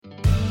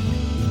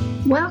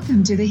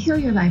Welcome to the Heal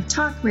Your Life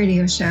Talk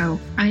Radio Show.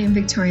 I am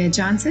Victoria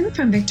Johnson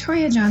from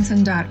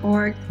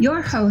victoriajohnson.org,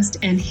 your host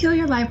and Heal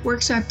Your Life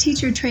Workshop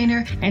teacher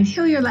trainer and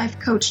Heal Your Life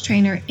coach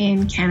trainer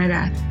in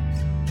Canada.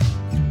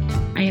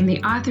 I am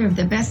the author of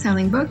the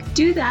best-selling book,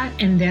 Do That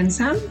and Then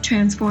Some,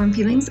 Transform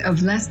Feelings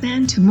of Less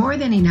Than to More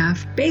Than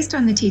Enough, based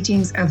on the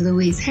teachings of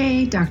Louise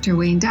Hay, Dr.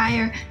 Wayne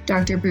Dyer,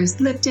 Dr. Bruce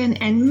Lipton,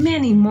 and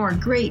many more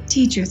great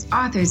teachers,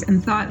 authors,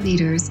 and thought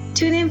leaders.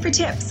 Tune in for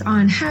tips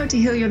on how to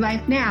heal your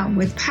life now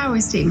with power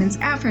statements,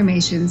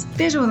 affirmations,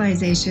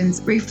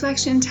 visualizations,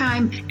 reflection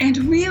time, and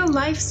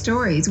real-life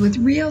stories with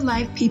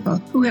real-life people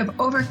who have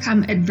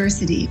overcome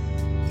adversity.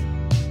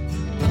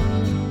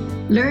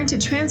 Learn to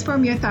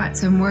transform your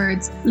thoughts and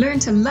words. Learn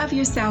to love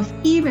yourself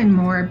even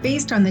more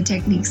based on the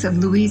techniques of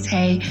Louise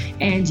Hay,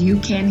 and you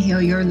can heal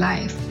your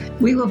life.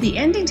 We will be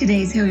ending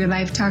today's Heal Your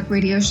Life Talk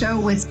Radio Show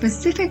with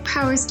specific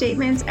power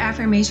statements,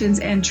 affirmations,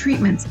 and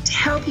treatments to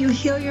help you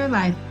heal your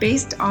life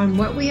based on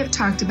what we have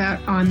talked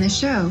about on the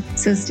show.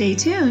 So stay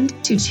tuned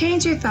to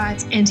change your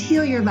thoughts and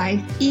heal your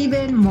life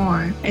even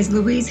more. As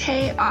Louise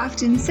Hay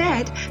often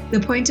said, the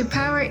point of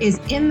power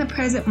is in the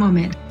present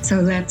moment. So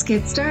let's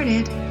get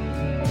started.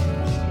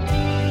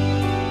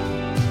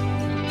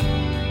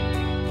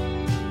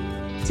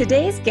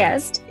 Today's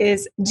guest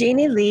is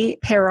Jeannie Lee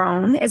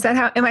Perron. Is that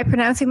how, am I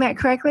pronouncing that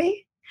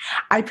correctly?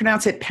 I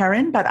pronounce it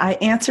Perrin, but I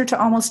answer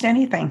to almost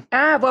anything.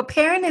 Well,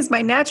 Perrin is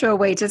my natural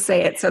way to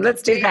say it, so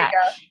let's do that.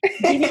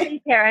 Jeannie Lee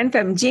Perron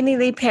from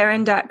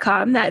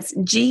JeannieLeePerron.com. That's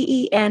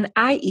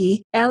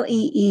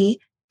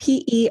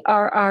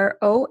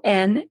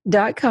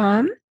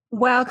GenieLeePerron.com.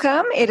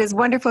 Welcome. It is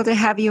wonderful to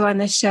have you on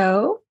the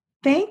show.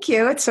 Thank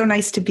you. It's so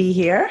nice to be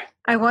here.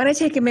 I want to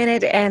take a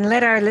minute and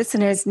let our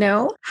listeners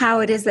know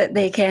how it is that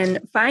they can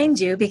find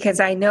you, because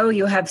I know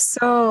you have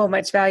so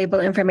much valuable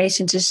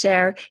information to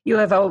share. You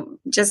have a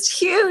just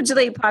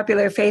hugely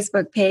popular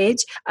Facebook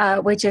page,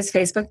 which is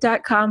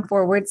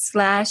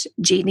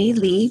facebook.com/Jeannie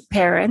Lee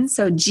Perron.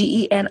 So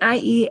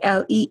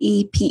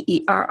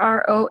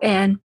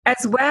GenieLeePerron,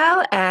 as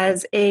well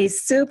as a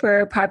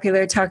super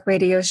popular talk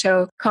radio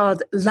show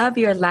called Love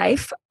Your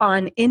Life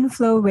on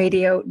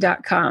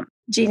infloradio.com.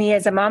 Jeannie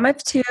is a mom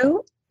of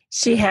two.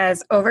 She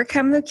has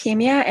overcome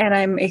leukemia, and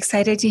I'm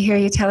excited to hear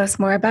you tell us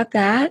more about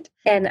that.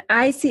 An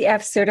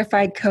ICF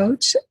certified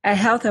coach, a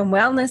health and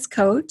wellness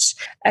coach,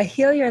 a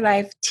Heal Your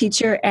Life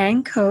teacher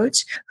and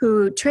coach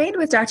who trained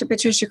with Dr.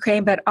 Patricia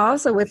Crane, but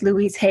also with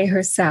Louise Hay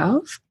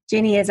herself.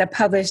 Jeannie is a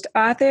published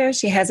author.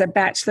 She has a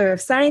Bachelor of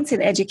Science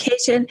in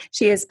Education.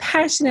 She is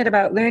passionate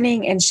about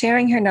learning and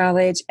sharing her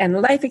knowledge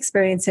and life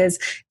experiences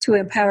to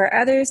empower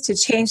others to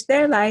change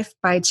their life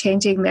by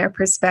changing their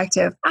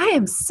perspective. I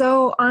am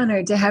so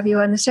honored to have you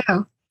on the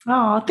show.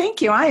 Oh,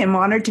 thank you. I am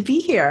honored to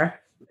be here.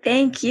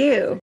 Thank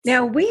you.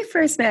 Now, we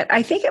first met,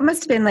 I think it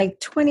must have been like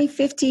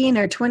 2015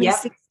 or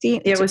 2016.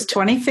 Yep. It was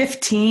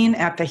 2015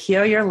 at the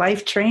Heal Your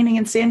Life training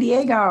in San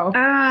Diego.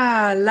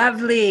 Ah,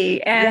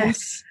 lovely. And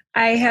yes.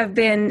 I have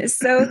been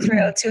so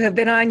thrilled to have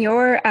been on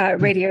your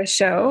radio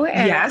show,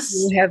 and yes.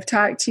 We have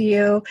talked to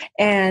you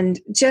and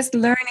just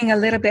learning a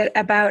little bit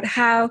about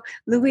how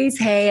Louise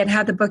Hay and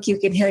how the book You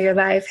Can Heal Your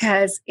Life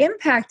has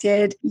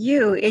impacted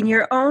you in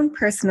your own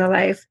personal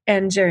life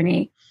and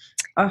journey.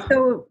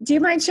 So do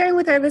you mind sharing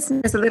with our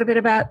listeners a little bit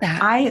about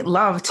that? I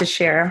love to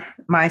share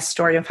my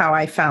story of how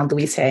I found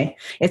Louise Hay.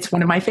 It's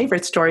one of my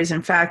favorite stories.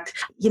 In fact,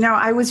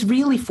 I was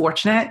really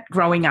fortunate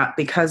growing up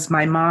because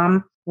my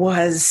mom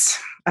was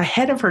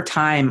ahead of her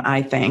time,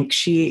 I think.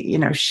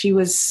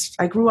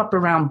 I grew up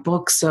around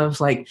books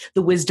of like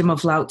the wisdom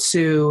of Lao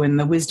Tzu and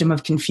the wisdom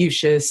of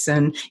Confucius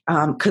and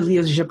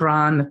Khalil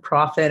Gibran, the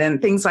prophet,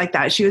 and things like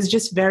that. She was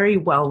just very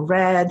well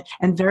read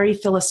and very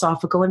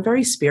philosophical and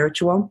very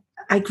spiritual.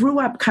 I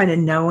grew up kind of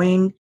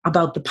knowing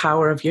about the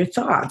power of your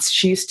thoughts.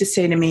 She used to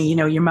say to me,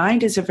 your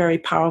mind is a very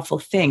powerful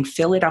thing.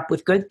 Fill it up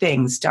with good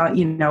things.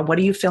 What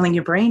are you filling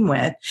your brain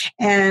with?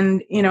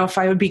 And, if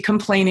I would be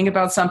complaining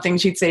about something,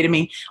 she'd say to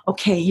me,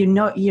 okay,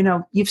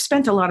 you've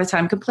spent a lot of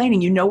time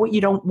complaining. You know what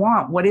you don't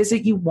want. What is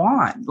it you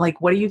want?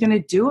 Like, what are you going to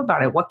do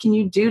about it? What can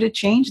you do to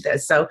change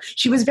this? So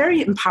she was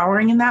very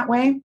empowering in that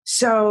way.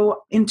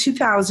 So in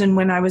 2000,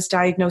 when I was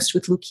diagnosed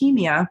with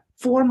leukemia,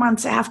 4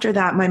 months after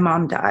that, my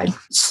mom died.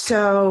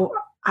 So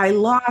I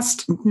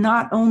lost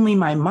not only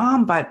my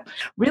mom, but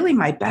really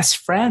my best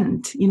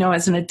friend.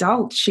 As an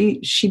adult, she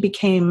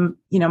became,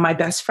 my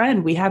best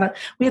friend. We had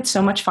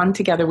so much fun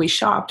together. We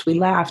shopped, we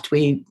laughed,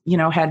 we,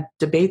 had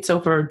debates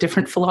over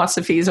different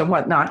philosophies and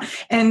whatnot.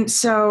 And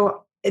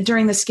so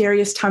during the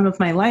scariest time of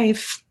my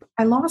life,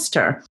 I lost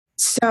her.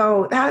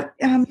 So that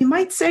you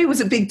might say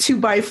was a big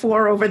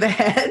 2x4 over the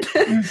head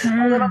a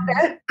little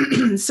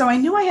bit. So I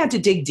knew I had to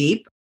dig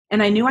deep.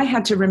 And I knew I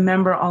had to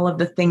remember all of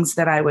the things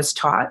that I was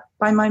taught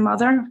by my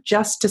mother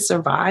just to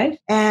survive.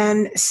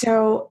 And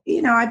so,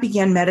 I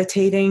began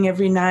meditating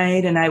every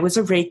night, and I was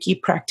a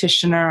Reiki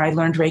practitioner. I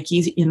learned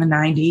Reiki in the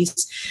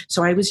 90s.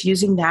 So I was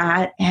using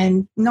that.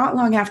 And not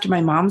long after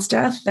my mom's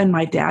death, then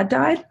my dad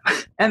died,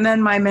 and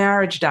then my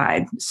marriage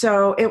died.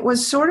 So it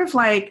was sort of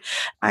like,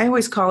 I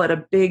always call it a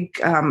big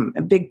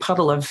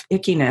puddle of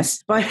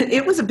ickiness, but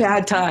it was a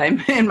bad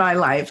time in my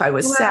life. I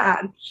was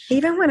sad.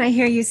 Even when I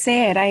hear you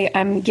say it,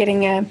 I'm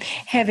getting a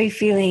heavy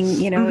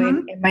feeling,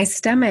 in my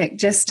stomach,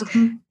 just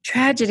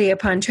tragedy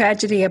upon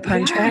tragedy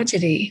upon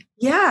tragedy.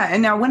 Yeah.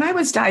 And now when I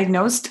was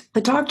diagnosed,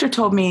 the doctor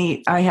told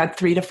me I had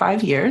 3 to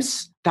 5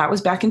 years. That was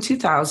back in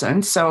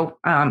 2000. So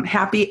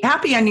happy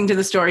ending to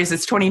the stories.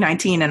 It's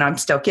 2019 and I'm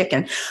still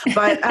kicking.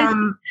 But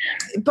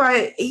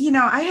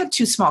I had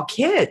 2 small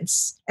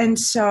kids. And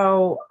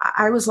so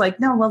I was like,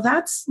 no, well,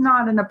 that's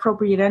not an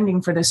appropriate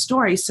ending for this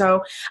story.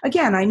 So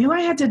again, I knew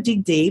I had to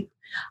dig deep.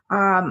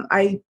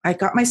 I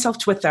got myself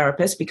to a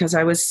therapist because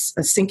I was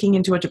sinking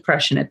into a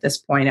depression at this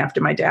point after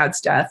my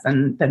dad's death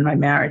and then my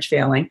marriage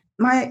failing.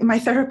 My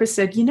therapist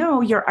said,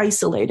 you're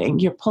isolating,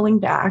 you're pulling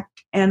back,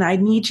 and I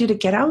need you to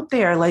get out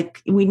there.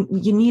 Like you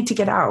need to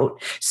get out.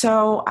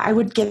 So I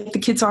would get the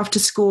kids off to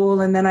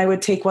school, and then I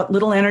would take what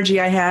little energy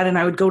I had, and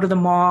I would go to the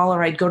mall,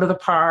 or I'd go to the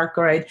park,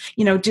 or I'd,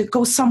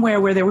 go somewhere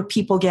where there were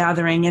people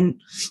gathering. And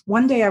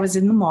one day I was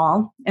in the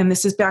mall, and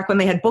this is back when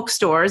they had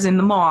bookstores in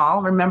the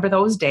mall. Remember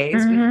those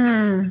days?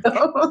 You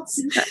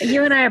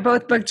and I are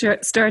both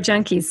bookstore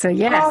junkies, so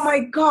yes. Oh my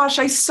gosh,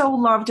 I so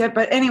loved it.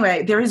 But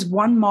anyway, there is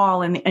one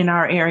mall in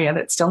our area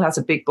that still has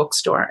a big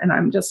bookstore, and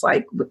I'm just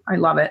like, I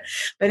love it.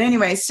 But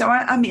anyway, so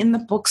I'm in the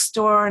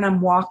bookstore, and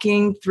I'm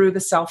walking through the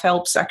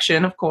self-help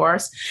section, of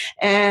course,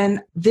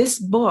 and this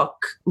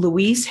book,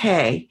 Louise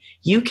Hay,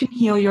 You Can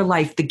Heal Your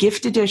Life, the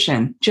gift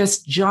edition,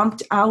 just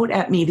jumped out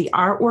at me. The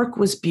artwork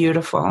was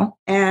beautiful,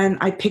 and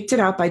I picked it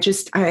up.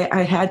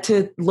 I had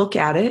to look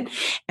at it,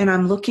 and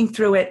I'm looking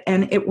through it,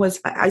 and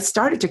I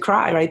started to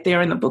cry right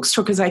there in the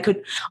bookstore because I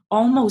could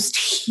almost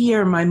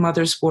hear my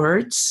mother's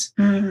words.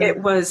 Mm-hmm.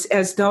 It was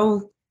as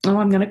though,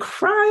 I'm going to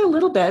cry a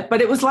little bit, but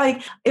it was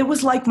like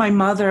my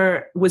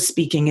mother was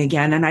speaking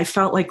again. And I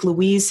felt like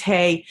Louise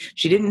Hay,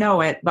 she didn't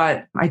know it,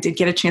 but I did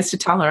get a chance to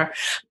tell her,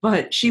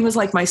 but she was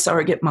like my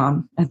surrogate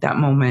mom at that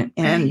moment.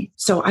 And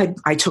so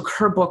I took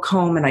her book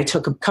home, and I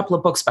took a couple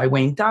of books by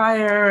Wayne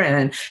Dyer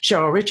and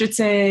Cheryl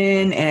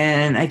Richardson.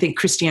 And I think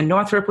Christiane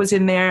Northrup was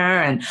in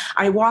there. And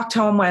I walked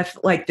home with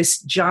like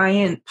this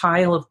giant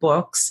pile of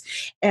books,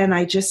 and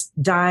I just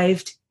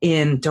dived in.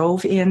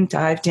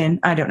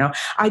 I don't know.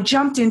 I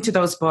jumped into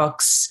those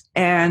books,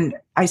 and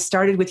I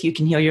started with You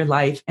Can Heal Your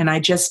Life. And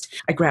I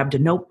grabbed a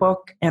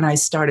notebook, and I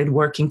started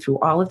working through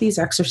all of these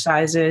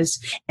exercises,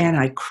 and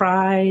I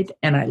cried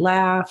and I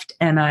laughed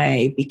and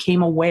I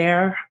became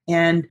aware.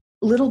 And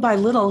little by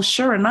little,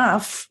 sure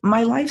enough,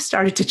 my life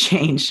started to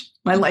change.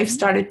 My life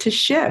started to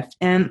shift,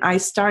 and I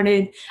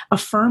started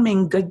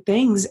affirming good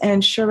things.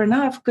 And sure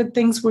enough, good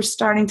things were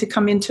starting to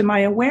come into my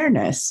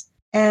awareness.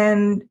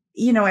 And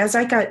as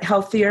I got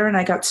healthier and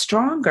I got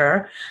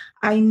stronger,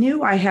 I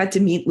knew I had to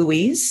meet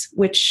Louise,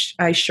 which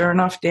I sure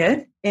enough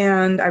did.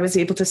 And I was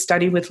able to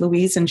study with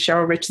Louise and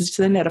Cheryl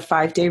Richardson at a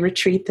 5-day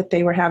retreat that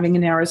they were having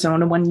in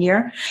Arizona one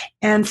year.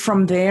 And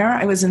from there,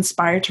 I was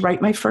inspired to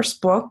write my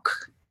first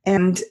book.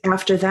 And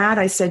after that,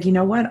 I said, you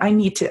know what? I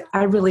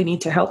really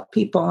need to help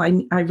people.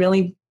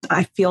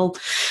 I feel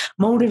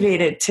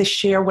motivated to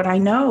share what I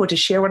know, to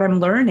share what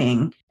I'm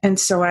learning. And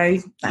so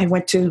I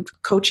went to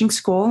coaching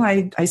school.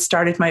 I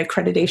started my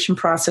accreditation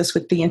process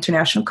with the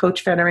International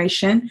Coach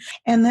Federation.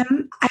 And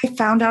then I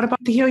found out about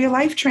the Heal Your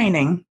Life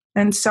training.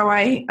 And so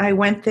I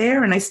went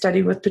there, and I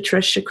studied with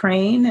Patricia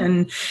Crane,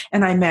 and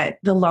I met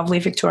the lovely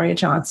Victoria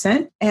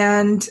Johnson.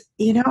 And,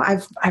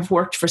 I've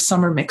worked for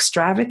Summer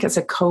McStravick as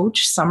a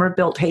coach. Summer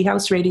built Hay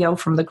House Radio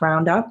from the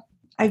ground up.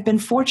 I've been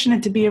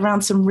fortunate to be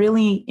around some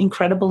really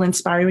incredible,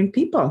 inspiring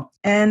people.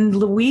 And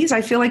Louise,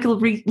 I feel like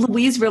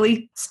Louise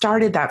really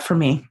started that for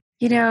me.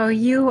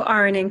 You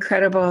are an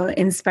incredible,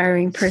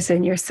 inspiring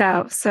person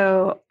yourself.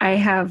 So I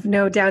have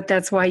no doubt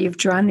that's why you've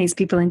drawn these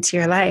people into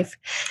your life.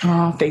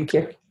 Oh, thank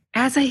you.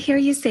 As I hear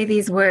you say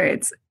these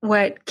words,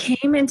 what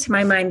came into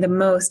my mind the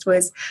most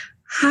was,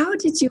 how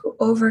did you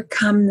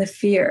overcome the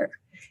fear?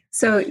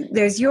 So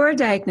there's your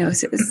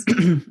diagnosis.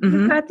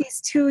 You've got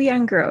these 2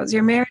 young girls.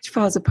 Your marriage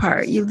falls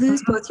apart. You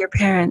lose both your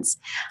parents.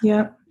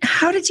 Yeah.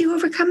 How did you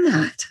overcome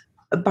that?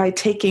 By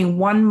taking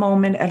one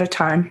moment at a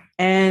time.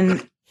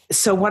 And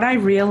so what I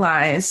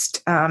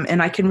realized,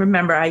 and I can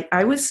remember,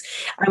 I was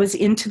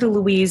into the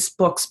Louise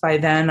books by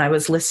then. I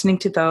was listening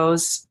to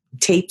those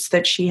tapes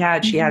that she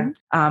had. She had,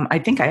 I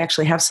think I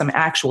actually have some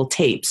actual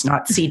tapes,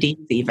 not CDs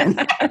even.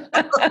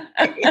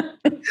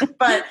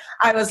 But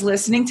I was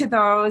listening to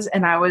those,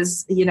 and I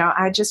was,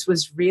 I just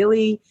was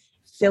really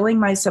filling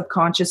my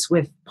subconscious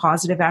with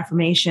positive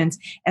affirmations.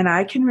 And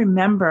I can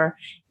remember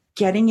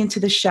getting into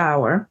the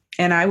shower,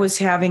 and I was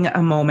having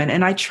a moment,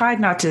 and I tried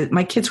not to.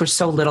 My kids were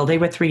so little. They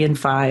were 3 and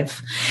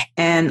 5,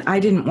 and I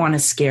didn't want to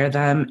scare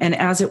them. And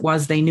as it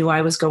was, they knew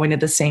I was going to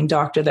the same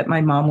doctor that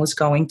my mom was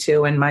going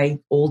to, and my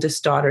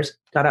oldest daughter's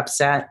got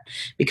upset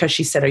because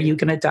she said, "Are you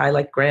going to die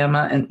like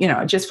grandma?" And,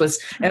 it just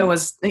was,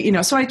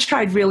 so I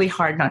tried really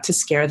hard not to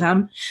scare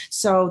them.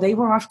 So they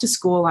were off to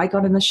school. I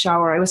got in the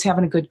shower. I was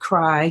having a good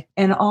cry.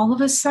 And all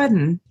of a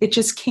sudden, it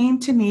just came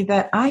to me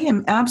that I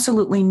am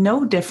absolutely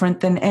no different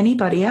than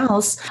anybody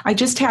else. I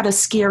just had a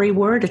scary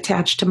word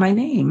attached to my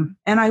name.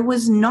 And I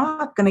was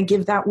not going to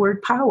give that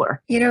word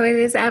power. It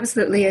is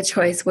absolutely a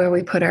choice where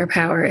we put our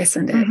power,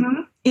 isn't it?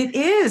 Mm-hmm. It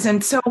is.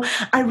 And so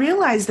I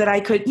realized that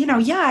I could,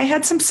 I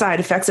had some side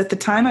effects at the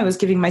time. I was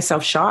giving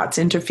myself shots,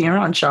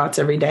 interferon shots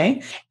every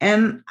day.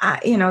 And,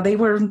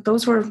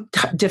 those were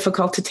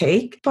difficult to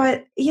take.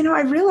 But,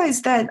 I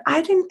realized that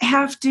I didn't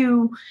have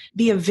to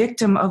be a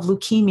victim of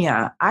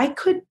leukemia. I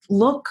could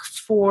look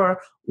for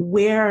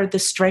where the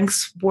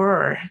strengths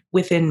were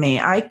within me.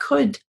 I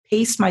could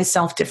pace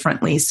myself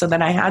differently so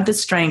that I had the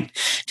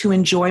strength to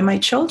enjoy my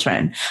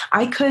children.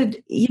 I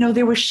could,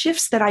 there were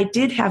shifts that I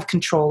did have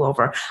control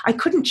over. I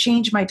couldn't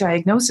change my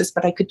diagnosis,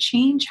 but I could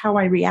change how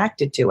I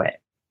reacted to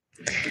it.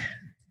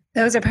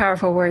 Those are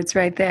powerful words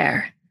right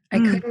there. I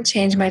couldn't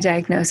change my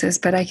diagnosis,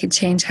 but I could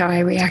change how I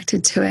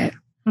reacted to it.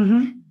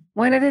 Mm-hmm.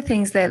 One of the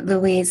things that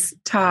Louise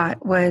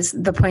taught was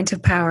the point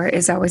of power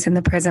is always in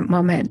the present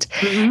moment.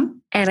 Mm-hmm.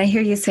 And I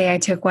hear you say, I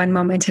took one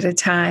moment at a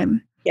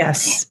time.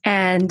 Yes.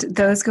 And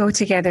those go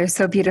together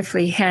so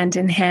beautifully hand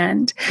in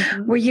hand.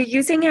 Mm-hmm. Were you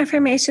using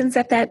affirmations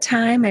at that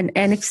time? And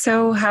if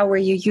so, how were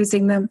you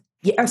using them?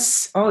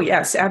 Yes. Oh,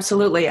 yes,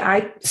 absolutely.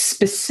 I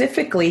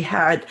specifically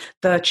had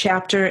the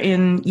chapter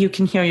in You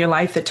Can Heal Your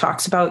Life that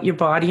talks about your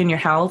body and your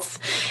health.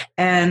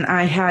 And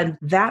I had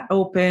that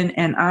open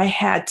and I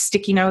had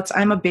sticky notes.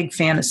 I'm a big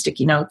fan of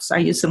sticky notes. I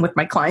use them with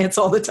my clients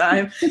all the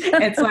time.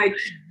 It's like,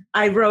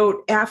 I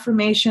wrote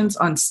affirmations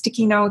on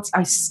sticky notes.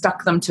 I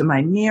stuck them to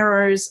my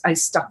mirrors. I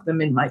stuck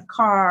them in my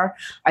car.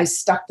 I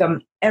stuck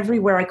them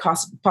everywhere I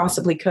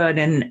possibly could.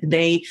 And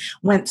they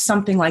went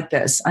something like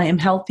this. I am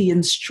healthy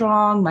and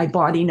strong. My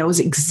body knows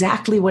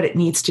exactly what it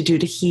needs to do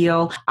to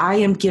heal. I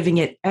am giving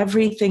it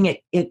everything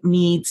it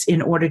needs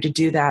in order to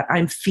do that.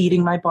 I'm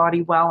feeding my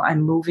body well.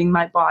 I'm moving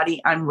my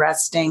body. I'm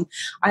resting.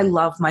 I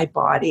love my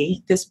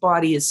body. This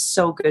body is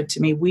so good to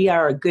me. We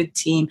are a good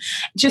team.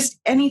 Just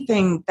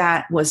anything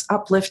that was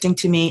uplifting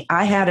to me,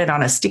 I had it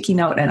on a sticky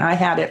note and I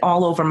had it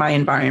all over my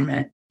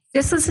environment.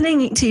 Just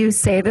listening to you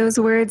say those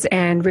words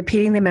and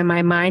repeating them in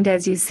my mind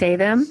as you say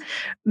them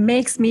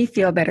makes me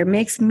feel better,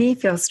 makes me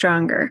feel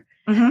stronger.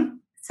 Mm-hmm.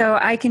 So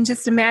I can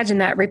just imagine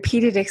that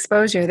repeated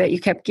exposure that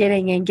you kept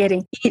getting and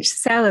getting, each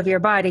cell of your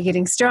body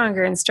getting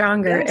stronger and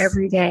stronger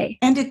every day.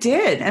 And it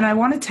did. And I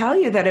want to tell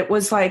you that it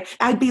was like,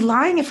 I'd be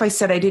lying if I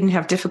said I didn't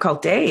have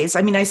difficult days.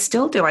 I mean, I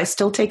still do. I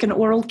still take an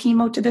oral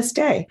chemo to this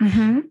day.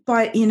 Mm-hmm.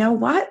 But you know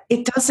what?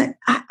 It doesn't,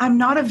 I'm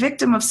not a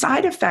victim of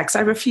side effects. I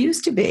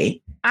refuse to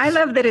be. I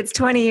love that it's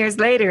 20 years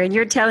later and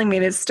you're telling me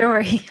this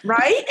story.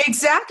 Right?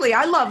 Exactly.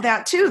 I love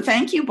that too.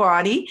 Thank you,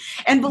 body.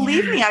 And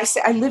believe me,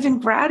 I live in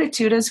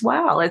gratitude as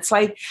well. It's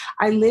like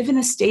I live in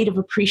a state of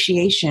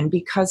appreciation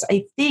because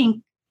I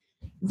think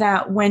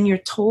that when you're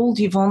told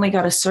you've only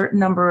got a certain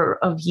number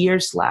of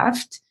years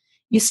left,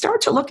 you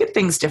start to look at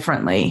things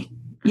differently.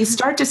 You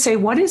start to say,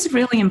 what is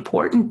really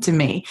important to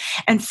me?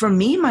 And for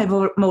me, my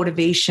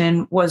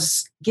motivation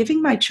was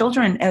giving my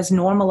children as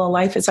normal a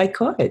life as I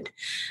could.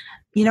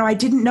 I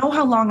didn't know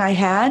how long I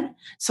had,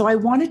 so I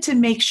wanted to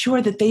make sure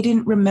that they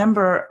didn't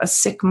remember a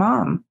sick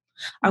mom.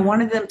 I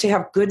wanted them to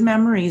have good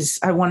memories.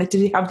 I wanted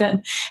to have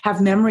them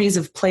have memories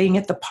of playing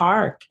at the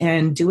park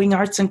and doing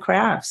arts and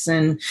crafts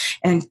and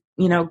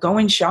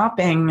going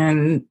shopping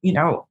and,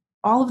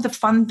 all of the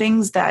fun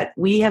things that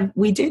we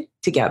did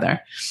together.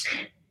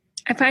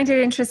 I find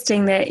it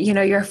interesting that,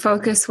 your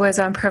focus was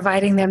on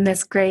providing them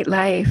this great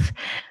life,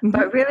 mm-hmm.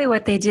 but really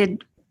what they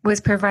did was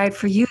provide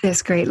for you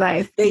this great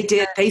life. They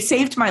did. They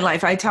saved my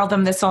life. I tell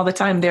them this all the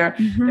time. They're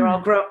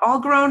all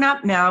grown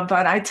up now,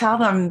 but I tell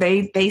them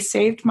they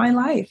saved my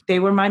life. They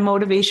were my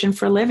motivation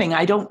for living.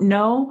 I don't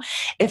know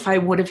if I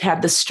would have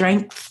had the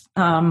strength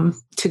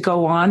to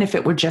go on if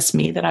it were just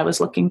me that I was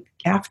looking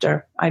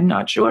after. I'm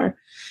not sure.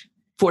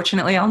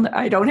 Fortunately,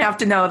 I don't have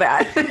to know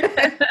that.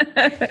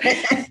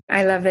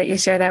 I love that you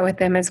share that with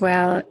them as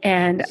well.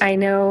 And I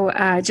know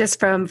just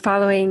from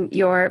following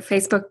your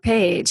Facebook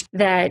page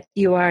that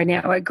you are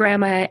now a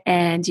grandma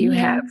and you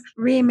have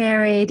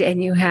remarried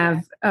and you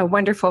have a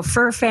wonderful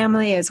fur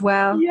family as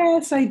well.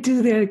 Yes, I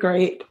do. They're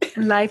great.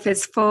 Life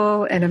is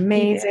full and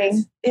amazing.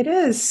 Yes, it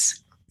is.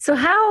 So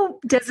how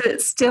does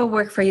it still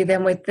work for you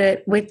then with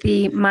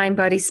the mind,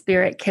 body,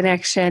 spirit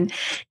connection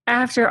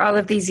after all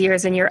of these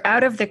years and you're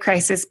out of the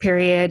crisis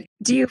period?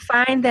 Do you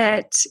find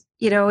that,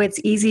 it's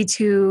easy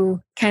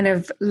to kind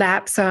of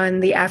lapse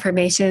on the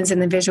affirmations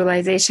and the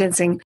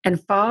visualizations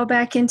and fall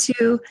back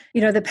into,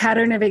 the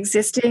pattern of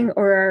existing?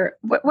 Or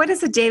what is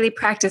the daily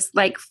practice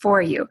like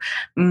for you?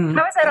 Mm.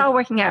 How is that all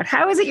working out?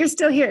 How is it you're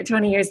still here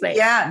 20 years later?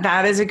 Yeah,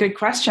 that is a good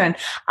question.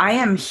 I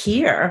am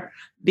here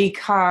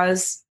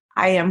because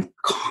I am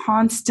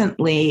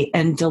constantly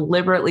and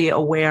deliberately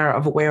aware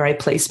of where I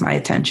place my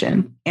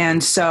attention.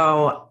 And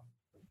so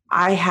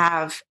I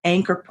have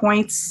anchor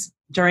points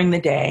during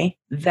the day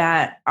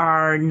that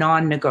are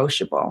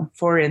non-negotiable.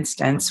 For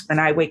instance, when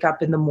I wake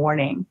up in the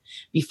morning,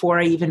 before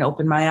I even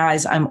open my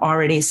eyes, I'm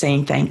already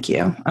saying thank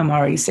you. I'm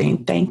already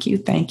saying thank you,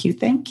 thank you,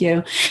 thank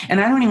you.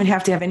 And I don't even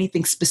have to have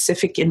anything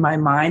specific in my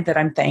mind that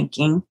I'm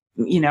thanking,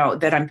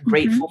 that I'm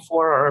grateful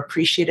for or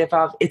appreciative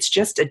of. It's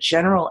just a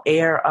general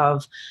air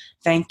of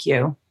thank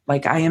you.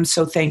 Like, I am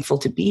so thankful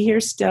to be here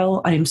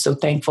still. I am so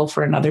thankful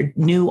for another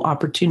new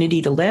opportunity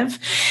to live.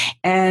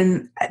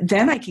 And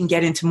then I can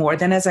get into more.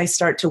 Then as I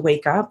start to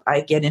wake up,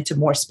 I get into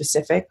more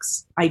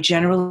specifics. I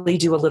generally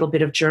do a little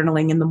bit of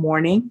journaling in the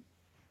morning.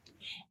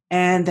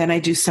 And then I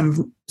do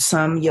some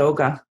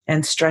yoga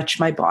and stretch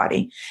my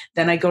body.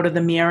 Then I go to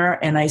the mirror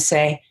and I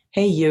say,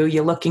 hey,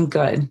 you're looking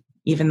good,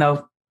 even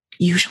though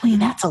usually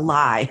that's a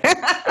lie.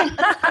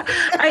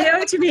 I know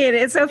what you mean.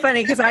 It's so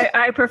funny because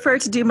I prefer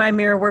to do my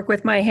mirror work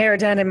with my hair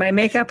done and my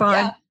makeup on.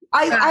 Yeah.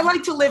 I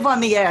like to live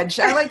on the edge.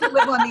 I like to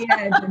live on the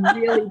edge and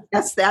really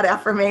test that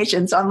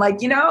affirmation. So I'm like,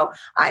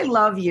 I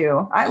love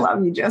you. I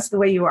love you just the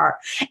way you are.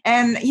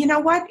 And you know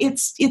what?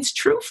 It's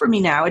true for me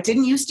now. It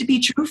didn't used to be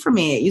true for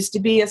me. It used to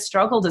be a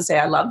struggle to say,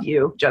 I love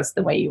you just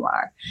the way you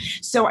are.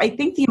 So I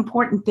think the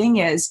important thing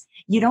is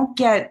you don't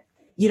get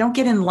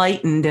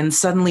enlightened and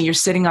suddenly you're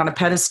sitting on a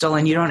pedestal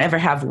and you don't ever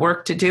have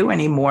work to do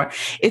anymore.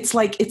 It's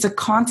like, it's a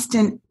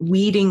constant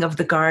weeding of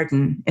the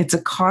garden. It's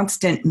a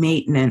constant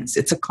maintenance.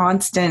 It's a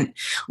constant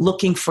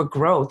looking for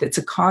growth. It's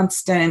a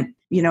constant,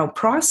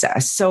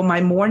 process. So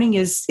my morning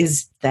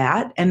is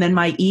that. And then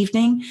my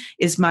evening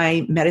is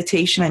my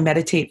meditation. I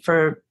meditate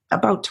for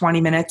about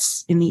 20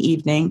 minutes in the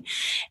evening.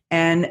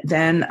 And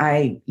then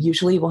I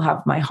usually will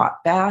have my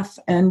hot bath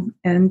and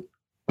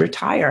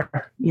retire,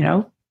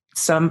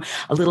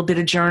 a little bit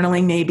of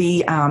journaling,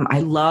 maybe. I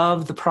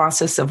love the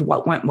process of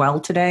what went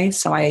well today.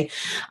 So I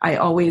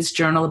always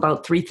journal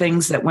about 3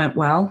 things that went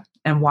well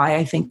and why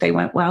I think they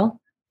went well.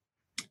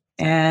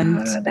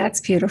 And that's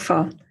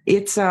beautiful.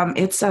 It's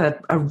a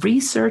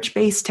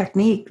research-based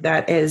technique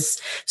that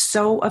is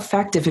so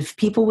effective. If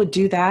people would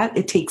do that,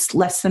 it takes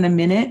less than a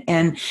minute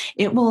and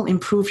it will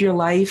improve your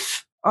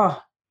life.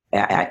 Oh,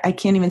 I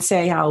can't even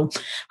say how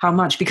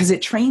much, because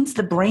it trains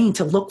the brain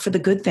to look for the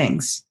good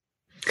things.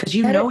 Because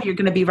you're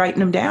going to be writing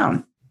them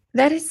down.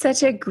 That is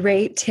such a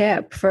great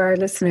tip for our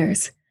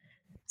listeners.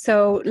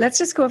 So let's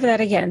just go over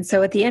that again.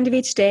 So at the end of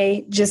each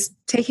day, just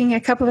taking a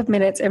couple of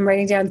minutes and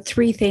writing down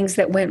 3 things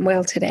that went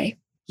well today.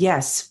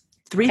 Yes.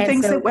 3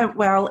 things that went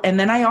well. And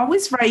then I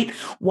always write,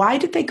 why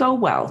did they go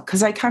well?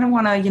 Because I kind of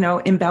want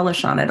to,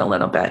 embellish on it a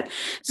little bit.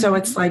 So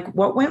it's like,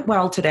 what went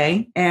well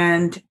today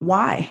and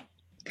why?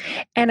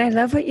 And I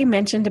love what you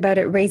mentioned about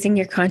it raising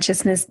your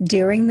consciousness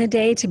during the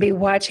day to be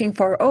watching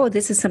for,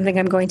 this is something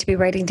I'm going to be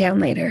writing down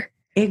later.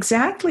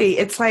 Exactly.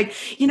 It's like,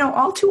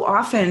 all too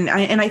often,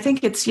 and I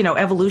think it's,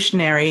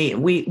 evolutionary,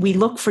 we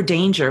look for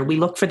danger. We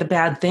look for the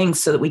bad things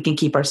so that we can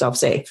keep ourselves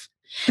safe.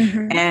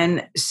 Mm-hmm.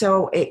 And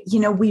so,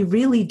 we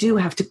really do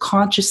have to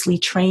consciously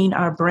train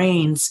our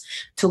brains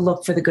to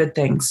look for the good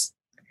things.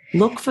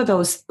 Look for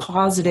those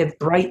positive,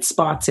 bright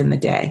spots in the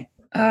day.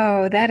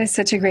 Oh, that is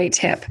such a great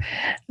tip.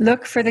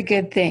 Look for the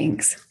good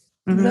things.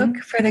 Mm-hmm. Look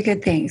for the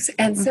good things.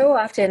 And so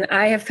often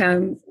I have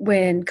found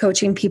when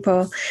coaching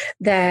people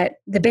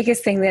that the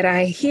biggest thing that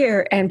I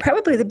hear, and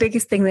probably the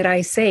biggest thing that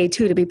I say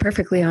too, to be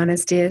perfectly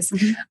honest, is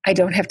I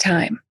don't have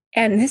time.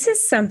 And this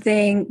is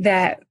something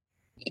that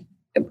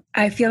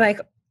I feel like,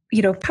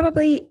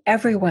 probably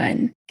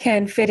everyone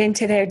can fit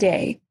into their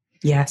day.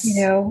 Yes.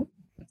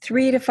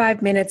 3 to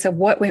 5 minutes of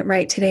what went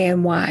right today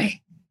and why.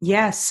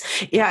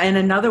 Yes. Yeah. And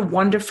another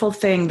wonderful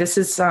thing, this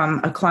is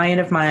a client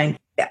of mine.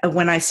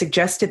 When I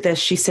suggested this,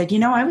 she said,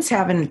 I was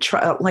having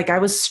I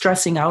was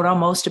stressing out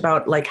almost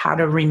about how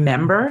to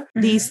remember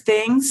these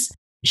things.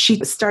 She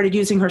started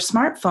using her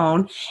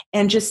smartphone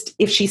and just,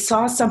 if she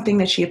saw something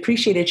that she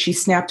appreciated, she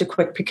snapped a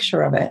quick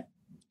picture of it.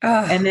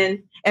 And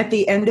then at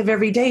the end of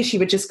every day, she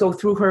would just go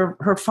through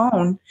her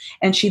phone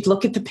and she'd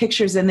look at the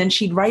pictures and then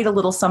she'd write a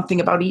little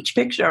something about each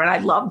picture. And I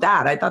loved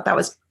that. I thought that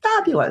was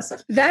fabulous.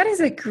 That is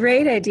a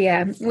great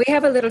idea. We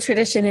have a little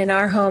tradition in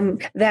our home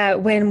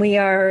that when we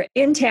are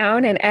in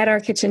town and at our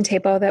kitchen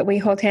table, that we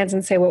hold hands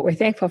and say what we're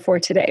thankful for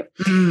today.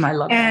 I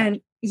love that.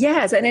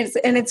 Yes, and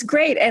it's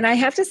great. And I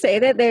have to say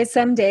that there's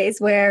some days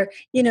where,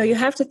 you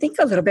have to think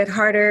a little bit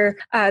harder.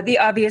 The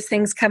obvious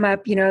things come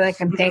up, like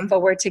I'm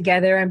thankful we're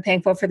together. I'm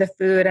thankful for the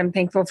food. I'm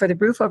thankful for the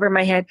roof over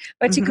my head.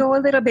 But to go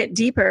a little bit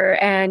deeper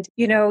and,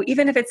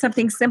 even if it's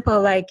something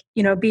simple like,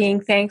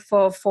 being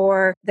thankful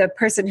for the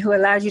person who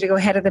allowed you to go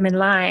ahead of them in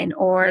line,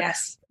 or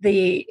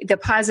the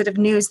positive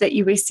news that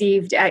you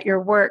received at your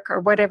work, or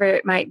whatever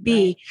it might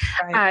be,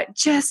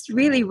 just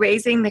really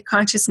raising the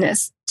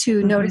consciousness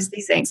to notice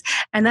these things.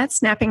 And that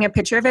snapping a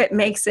picture of it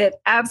makes it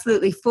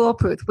absolutely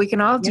foolproof. We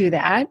can all do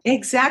that.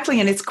 Exactly.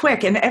 And it's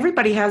quick. And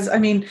everybody has,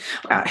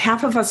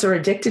 half of us are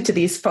addicted to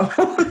these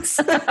phones.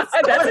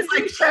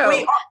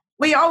 So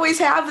we always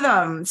have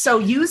them. So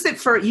use it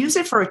for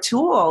a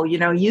tool,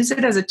 use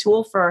it as a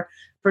tool for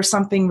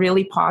something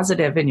really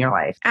positive in your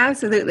life.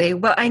 Absolutely.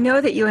 Well, I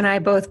know that you and I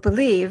both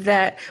believe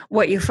that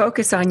what you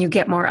focus on, you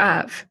get more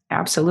of.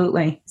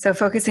 Absolutely. So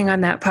focusing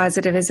on that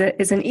positive is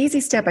an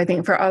easy step, I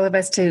think, for all of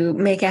us to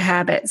make a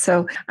habit.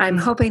 So I'm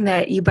hoping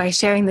that you, by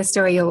sharing the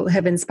story, you'll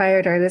have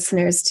inspired our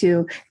listeners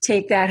to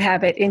take that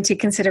habit into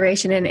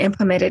consideration and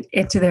implement it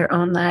into their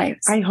own lives.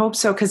 I hope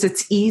so, because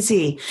it's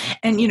easy.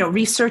 And,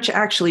 research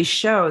actually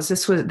shows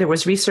there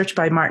was research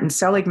by Martin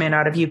Seligman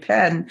out of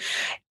UPenn.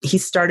 He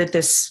started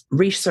this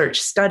research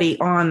study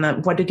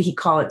on what did he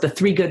call it? The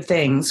 3 good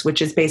things,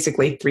 which is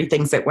basically 3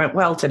 things that went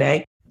well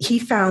today. He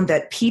found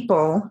that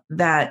people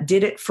that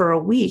did it for a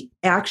week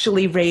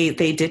actually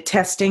they did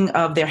testing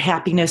of their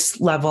happiness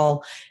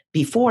level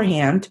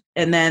beforehand,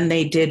 and then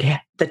they did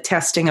the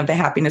testing of the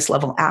happiness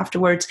level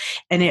afterwards,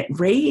 and it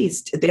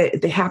raised,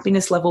 the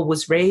happiness level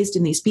was raised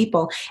in these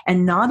people.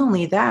 And not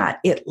only that,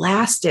 it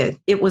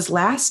was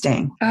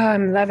lasting. Oh,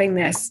 I'm loving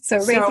this.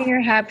 So raising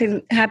your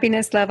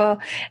happiness level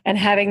and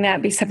having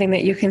that be something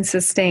that you can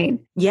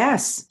sustain.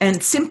 Yes.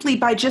 And simply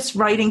by just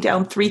writing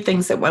down 3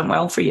 things that went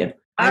well for you.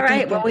 All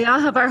right. Well, we all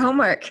have our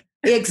homework.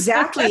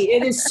 Exactly.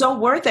 It is so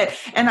worth it.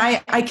 And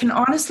I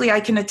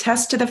can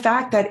attest to the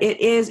fact that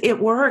it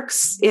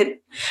works.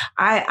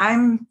 I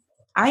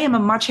am a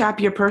much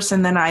happier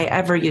person than I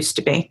ever used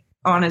to be,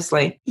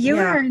 honestly. You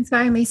are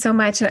inspiring me so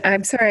much.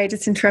 I'm sorry I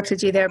just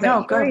interrupted you there,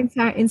 but you're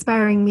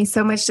inspiring me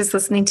so much just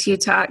listening to you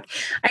talk.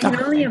 I can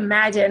only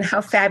imagine how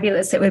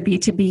fabulous it would be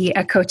to be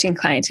a coaching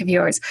client of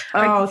yours.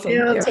 Are you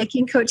still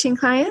taking coaching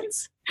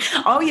clients?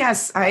 Oh,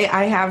 yes.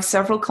 I have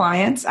several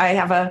clients. I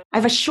have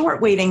a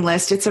short waiting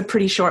list. It's a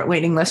pretty short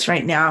waiting list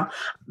right now.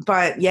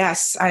 But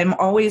yes, I'm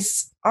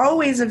always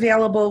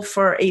available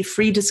for a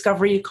free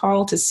discovery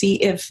call to see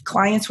if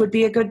clients would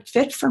be a good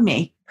fit for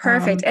me.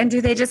 Perfect. And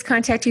do they just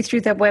contact you through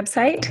the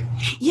website?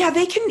 Yeah,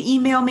 they can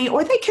email me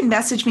or they can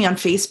message me on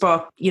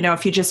Facebook.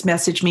 If you just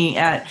message me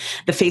at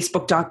the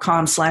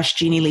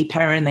facebook.com/Jeannie Lee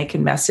Perrin, they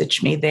can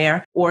message me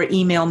there, or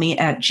email me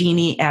at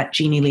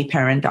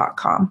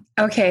jeannie@jeannieleeperrin.com.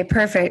 Okay,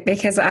 perfect.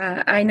 Because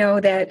I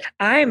know that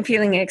I'm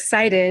feeling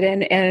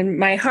excited and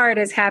my heart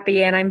is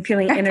happy and I'm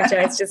feeling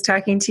energized just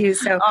talking to you.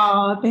 So,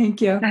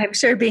 thank you. I'm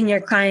sure being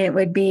your client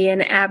would be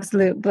an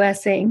absolute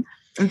blessing.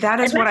 That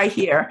is what I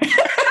hear.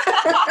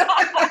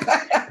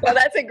 Well,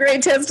 that's a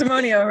great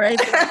testimonial, right?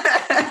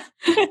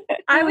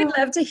 I would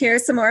love to hear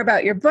some more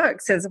about your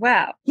books as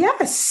well.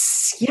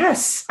 Yes.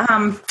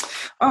 Oh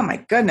my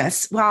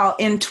goodness. Well,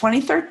 in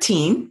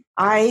 2013,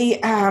 I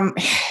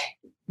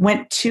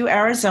went to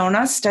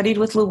Arizona, studied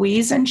with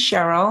Louise and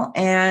Cheryl,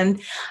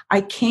 and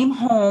I came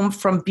home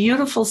from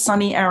beautiful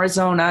sunny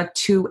Arizona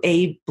to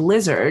a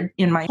blizzard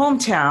in my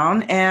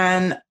hometown.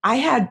 And I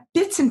had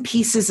bits and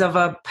pieces of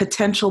a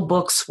potential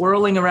book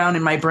swirling around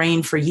in my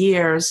brain for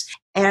years.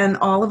 And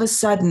all of a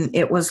sudden,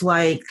 it was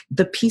like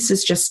the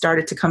pieces just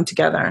started to come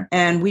together.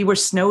 And we were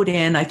snowed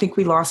in. I think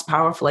we lost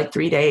power for like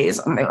 3 days.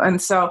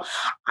 And so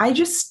I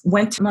just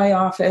went to my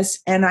office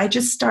and I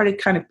just started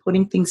kind of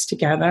putting things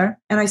together.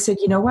 And I said,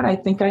 you know what? I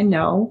think I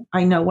know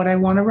what I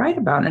want to write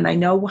about. And I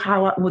know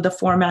the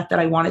format that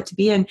I want it to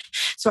be in.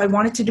 So I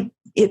wanted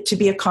it to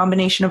be a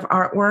combination of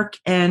artwork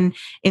and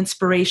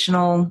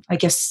inspirational, I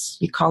guess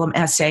you call them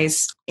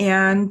essays.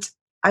 And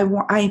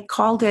I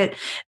called it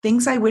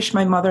Things I Wish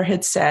My Mother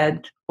Had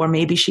Said, or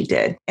Maybe She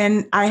Did.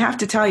 And I have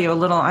to tell you a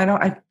little, I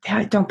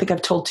don't think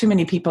I've told too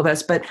many people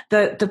this, but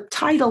the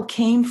title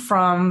came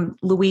from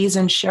Louise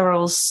and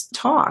Cheryl's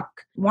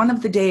talk. One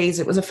of the days,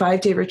 it was a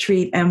 5-day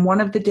retreat, and one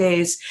of the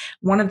days,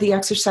 one of the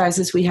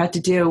exercises we had to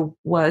do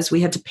was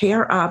we had to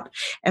pair up,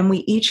 and we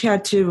each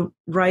had to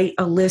write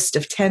a list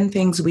of 10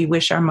 things we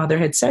wish our mother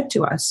had said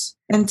to us.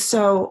 And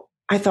so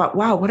I thought,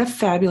 wow, what a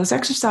fabulous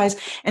exercise.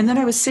 And then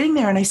I was sitting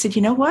there and I said,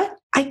 you know what?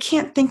 I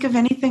can't think of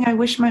anything I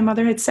wish my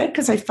mother had said,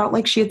 because I felt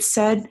like she had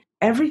said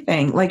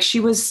everything. Like, she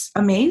was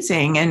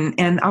amazing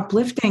and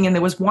uplifting. And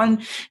there was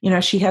one,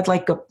 she had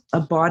like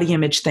a body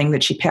image thing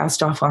that she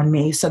passed off on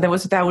me. So there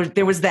was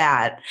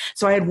that.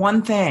 So I had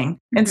one thing.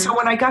 Mm-hmm. And so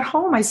when I got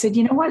home, I said,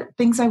 you know what?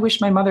 Things I wish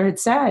my mother had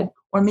said,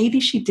 or maybe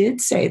she did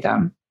say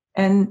them.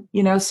 And,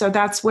 so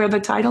that's where the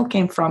title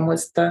came from,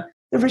 was the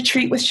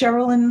retreat with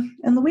Cheryl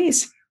and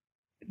Louise.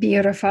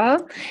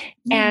 Beautiful.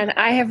 And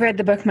I have read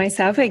the book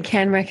myself. I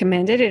can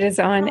recommend it. It is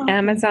on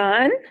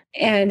Amazon.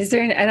 And is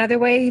there another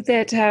way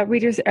that our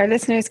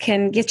listeners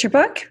can get your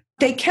book?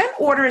 They can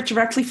order it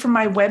directly from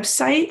my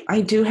website.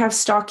 I do have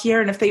stock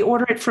here. And if they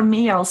order it from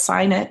me, I'll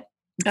sign it.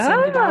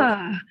 Send it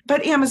out.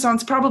 But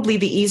Amazon's probably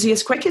the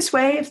easiest, quickest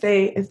way if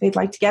they'd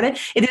like to get it.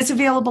 It is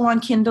available on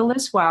Kindle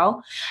as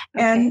well.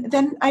 Okay. And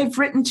then I've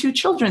written 2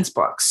 children's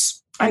books.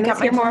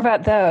 Let's hear more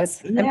about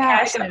those. I'm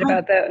passionate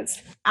about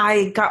those.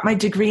 I got my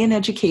degree in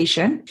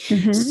education.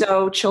 Mm-hmm.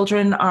 So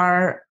children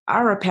are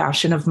a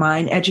passion of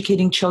mine,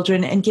 educating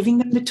children and giving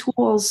them the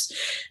tools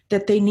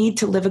that they need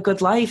to live a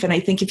good life. And I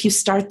think if you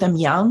start them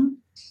young,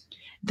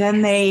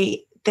 then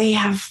they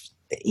have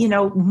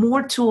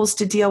more tools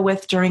to deal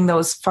with during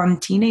those fun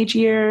teenage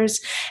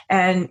years,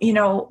 and,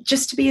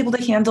 just to be able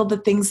to handle the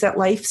things that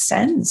life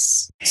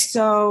sends.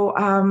 So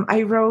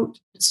I wrote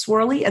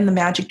Swirly and the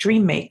Magic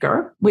Dream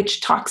Maker,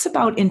 which talks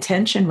about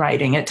intention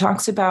writing. It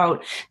talks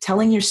about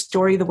telling your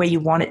story the way you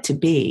want it to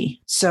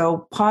be.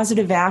 So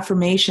positive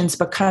affirmations,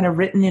 but kind of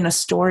written in a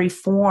story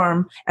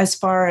form as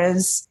far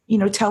as,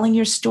 telling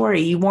your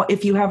story.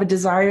 If you have a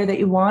desire that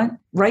you want,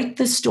 write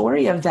the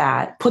story of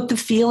that, put the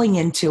feeling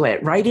into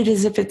it, write it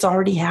as if it's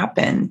already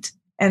happened.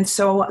 And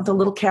so the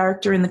little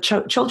character in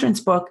the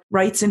children's book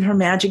writes in her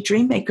Magic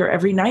Dream Maker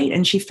every night.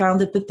 And she found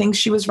that the things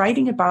she was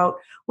writing about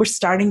were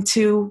starting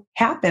to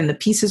happen. The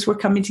pieces were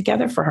coming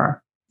together for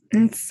her.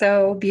 It's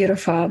so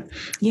beautiful.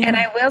 Yeah. And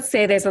I will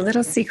say there's a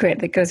little secret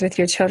that goes with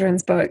your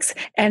children's books,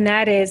 and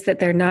that is that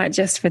they're not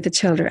just for the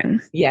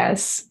children.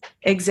 Yes,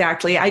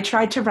 exactly. I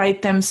tried to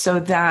write them so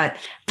that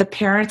the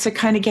parents are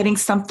kind of getting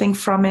something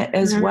from it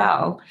as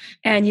well.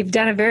 And you've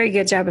done a very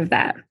good job of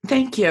that.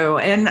 Thank you.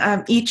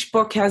 And each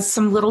book has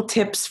some little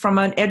tips from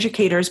an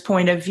educator's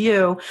point of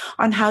view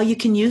on how you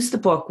can use the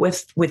book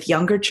with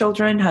younger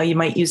children, how you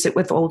might use it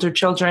with older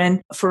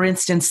children. For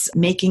instance,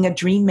 making a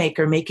dream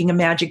maker, making a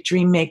magic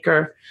dream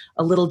maker,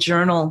 a little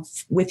journal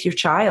with your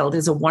child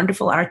is a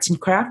wonderful arts and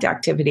craft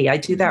activity. I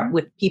do that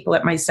with people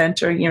at my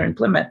center here in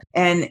Plymouth.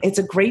 And it's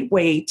a great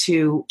way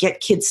to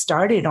get kids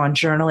started on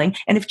journaling.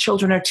 And if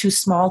children are too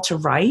small to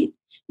write,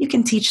 you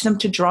can teach them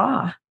to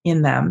draw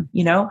in them,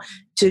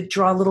 to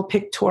draw little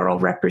pictorial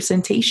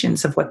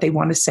representations of what they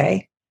want to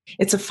say.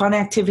 It's a fun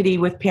activity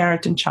with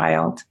parent and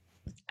child.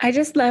 I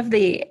just love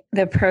the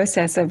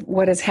process of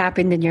what has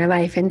happened in your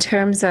life in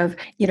terms of,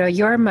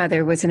 your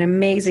mother was an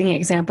amazing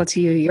example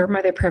to you. Your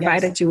mother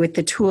provided you with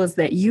the tools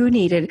that you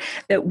needed,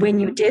 that when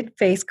you did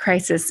face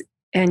crisis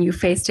and you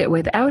faced it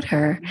without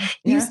her,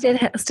 you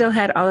still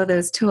had all of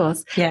those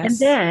tools. Yes. And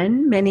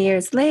then many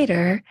years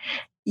later,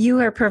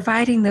 you are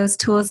providing those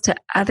tools to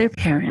other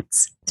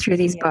parents through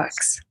these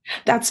books.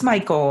 That's my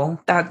goal.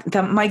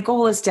 My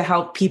goal is to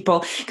help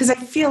people, because I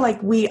feel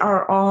like we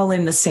are all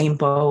in the same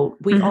boat.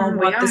 We all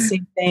want the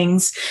same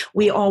things.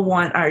 We all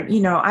want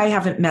I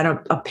haven't met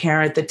a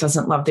parent that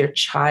doesn't love their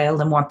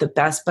child and want the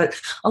best, but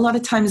a lot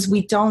of times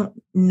we don't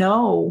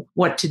know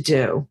what to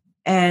do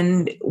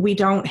and we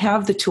don't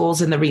have the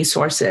tools and the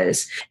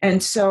resources.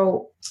 And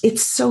so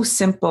it's so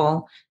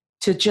simple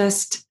to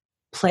just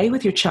play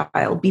with your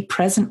child, be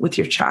present with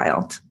your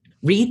child,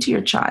 read to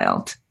your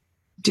child,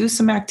 do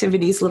some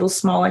activities, little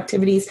small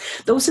activities.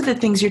 Those are the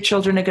things your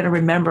children are going to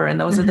remember, and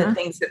those are the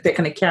things that they're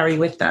going to carry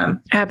with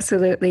them.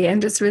 Absolutely.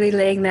 And just really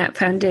laying that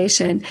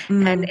foundation.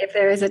 And if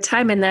there is a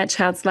time in that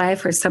child's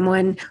life or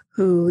someone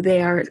who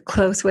they are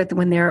close with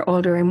when they're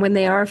older and when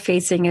they are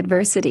facing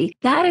adversity,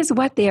 that is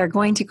what they are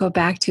going to go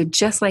back to,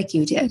 just like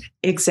you did.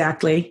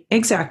 Exactly.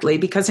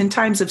 Because in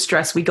times of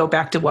stress, we go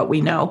back to what we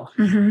know.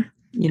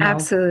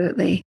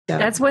 Absolutely. Yeah.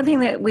 That's one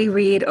thing that we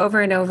read over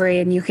and over,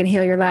 and You Can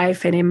Heal Your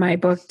Life, and in my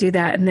book, Do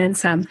That and Then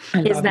Some,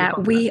 is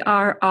that we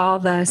are all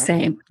the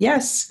same.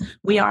 Yes,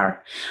 we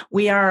are.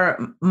 We are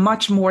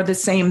much more the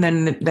same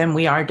than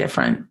we are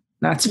different.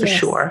 That's for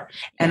sure.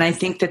 And I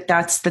think that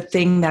that's the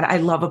thing that I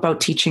love about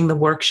teaching the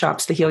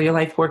workshops, the Heal Your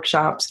Life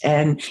workshops,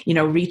 and,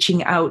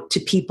 reaching out to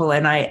people.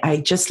 And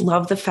I just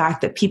love the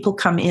fact that people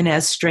come in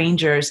as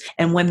strangers,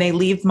 and when they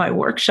leave my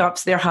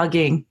workshops, they're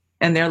hugging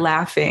and they're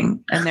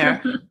laughing and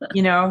they're,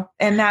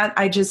 and that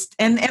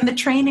and the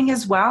training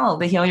as well,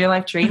 the Heal Your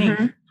Life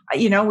training.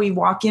 We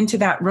walk into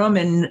that room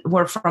and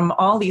we're from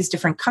all these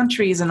different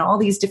countries and all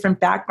these different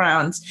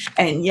backgrounds,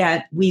 and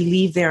yet we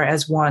leave there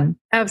as one.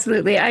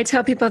 Absolutely. I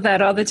tell people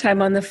that all the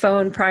time on the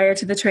phone prior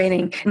to the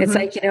training. It's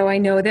like, I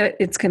know that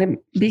it's going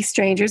to be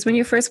strangers when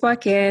you first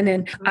walk in.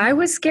 And I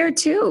was scared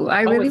too.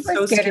 I really was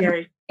so scared.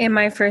 Scary.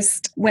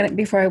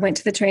 Before I went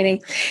to the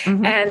training.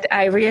 And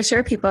I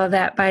reassure people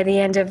that by the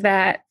end of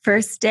that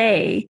first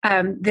day,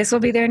 this will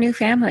be their new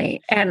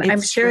family. And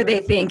I'm sure they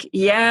think,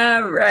 yeah,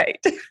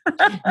 right.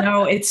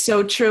 No, it's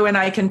so true. And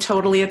I can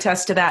totally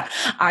attest to that.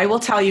 I will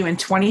tell you, in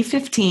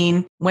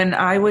 2015, when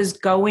I was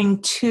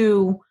going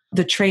to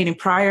the training,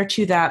 prior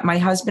to that, my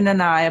husband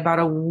and I, about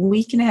a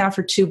week and a half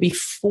or two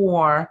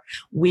before,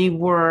 we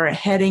were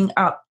heading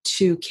up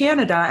to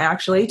Canada,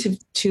 actually,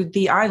 to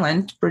the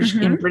island,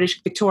 in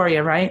British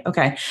Victoria, right?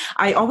 Okay.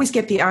 I always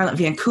get the island,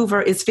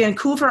 Vancouver. It's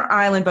Vancouver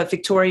Island, but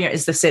Victoria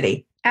is the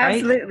city. Right?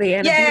 Absolutely.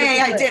 And yay,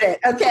 I did it.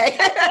 Okay.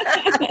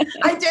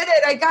 I did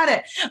it. I got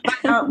it.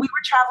 But we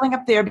were traveling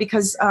up there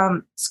because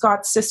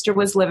Scott's sister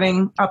was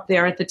living up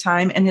there at the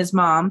time, and his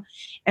mom.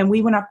 And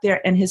we went up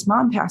there, and his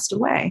mom passed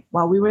away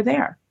while we were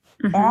there.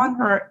 On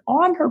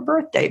her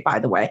birthday, by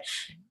the way.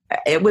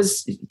 It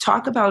was,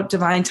 talk about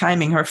divine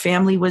timing. Her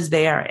family was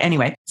there.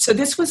 Anyway, so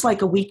this was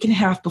like a week and a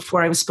half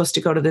before I was supposed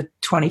to go to the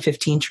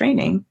 2015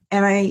 training.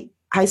 And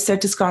I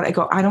said to Scott,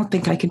 I don't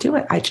think I can do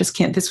it. I just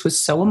can't. This was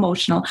so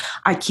emotional.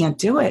 I can't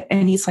do it.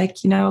 And he's like,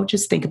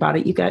 just think about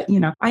it.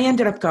 I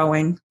ended up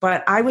going,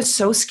 but I was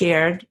so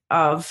scared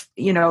of,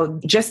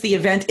 just the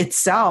event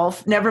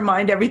itself, never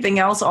mind everything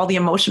else, all the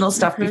emotional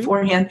stuff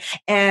beforehand.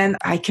 And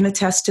I can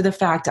attest to the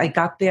fact I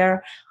got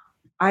there.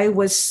 I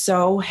was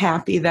so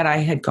happy that I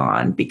had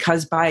gone,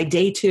 because by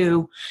day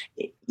 2,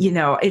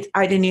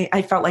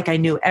 I felt like I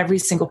knew every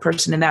single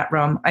person in that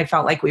room. I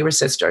felt like we were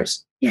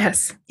sisters.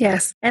 Yes,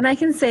 yes. And I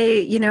can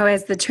say,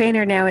 as the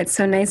trainer now, it's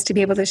so nice to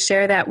be able to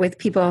share that with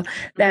people,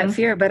 that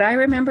fear. But I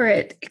remember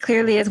it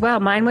clearly as well.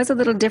 Mine was a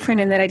little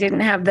different in that I didn't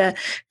have the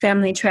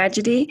family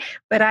tragedy,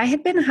 but I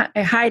had been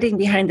hiding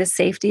behind the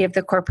safety of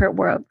the corporate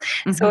world.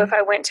 So if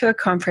I went to a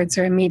conference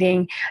or a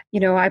meeting,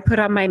 I put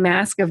on my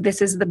mask of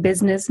this is the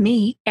business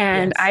me,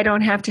 and I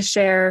don't have to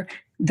share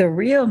the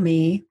real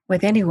me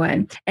with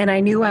anyone. And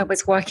I knew I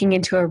was walking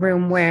into a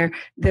room where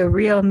the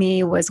real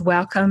me was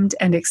welcomed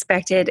and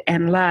expected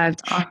and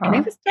loved. And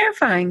it was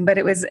terrifying, but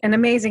it was an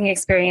amazing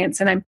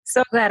experience. And I'm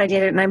so glad I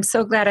did it. And I'm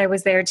so glad I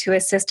was there to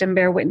assist and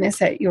bear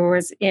witness at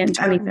yours in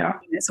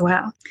 2015 as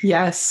well.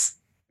 Yes.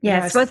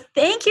 Yes. Well,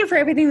 thank you for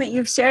everything that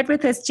you've shared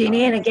with us,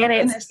 Jeannie. And again,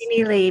 it's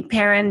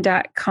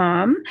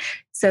JeannieLeePerron.com.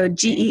 So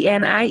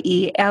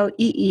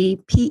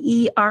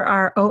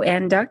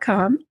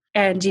GenieLeePerron.com.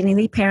 And Jeannie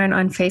Lee Perron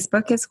on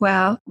Facebook as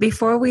well.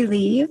 Before we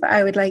leave,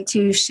 I would like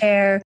to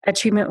share a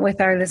treatment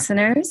with our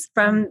listeners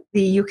from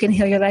the You Can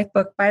Heal Your Life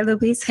book by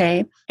Louise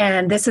Hay.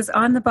 And this is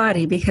on the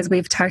body because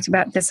we've talked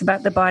about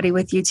the body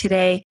with you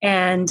today,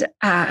 and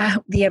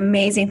the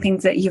amazing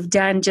things that you've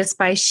done just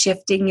by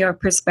shifting your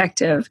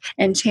perspective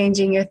and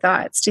changing your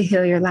thoughts to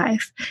heal your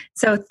life.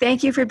 So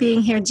thank you for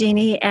being here,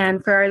 Jeannie.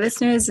 And for our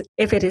listeners,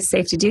 if it is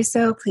safe to do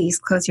so, please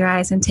close your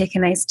eyes and take a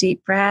nice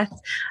deep breath.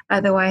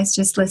 Otherwise,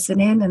 just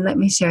listen in and let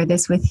me share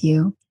this with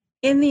you.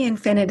 In the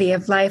infinity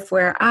of life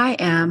where I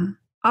am,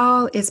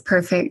 all is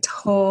perfect,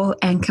 whole,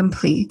 and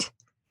complete.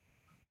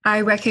 I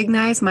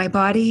recognize my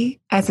body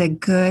as a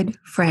good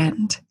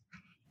friend.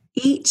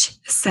 Each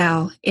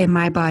cell in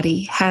my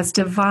body has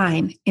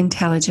divine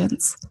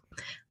intelligence.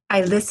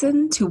 I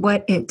listen to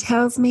what it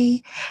tells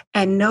me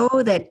and know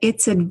that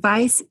its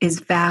advice is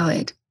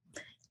valid.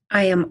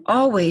 I am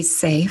always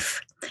safe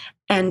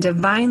and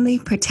divinely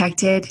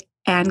protected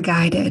and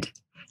guided.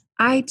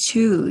 I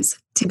choose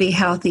to be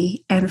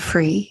healthy and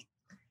free.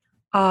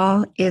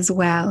 All is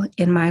well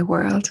in my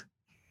world.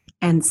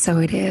 And so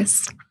it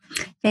is.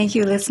 Thank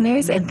you,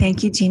 listeners, and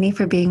thank you, Jeannie,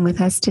 for being with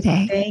us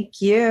today.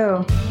 Thank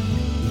you.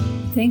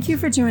 Thank you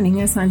for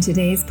joining us on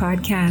today's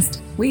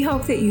podcast. We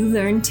hope that you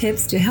learned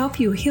tips to help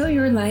you heal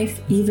your life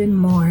even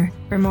more.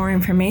 For more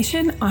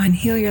information on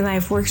Heal Your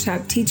Life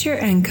Workshop Teacher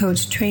and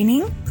Coach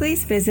Training,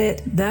 please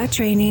visit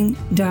thetraining.ca.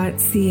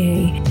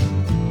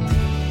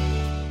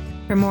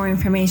 For more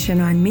information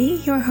on me,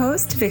 your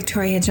host,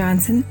 Victoria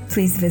Johnson,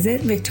 please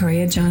visit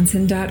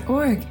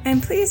victoriajohnson.org.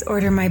 And please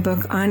order my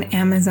book on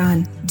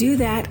Amazon. Do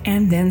that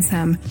and then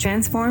some.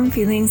 Transform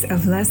feelings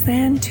of less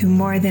than to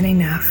more than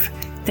enough.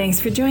 Thanks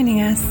for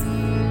joining us.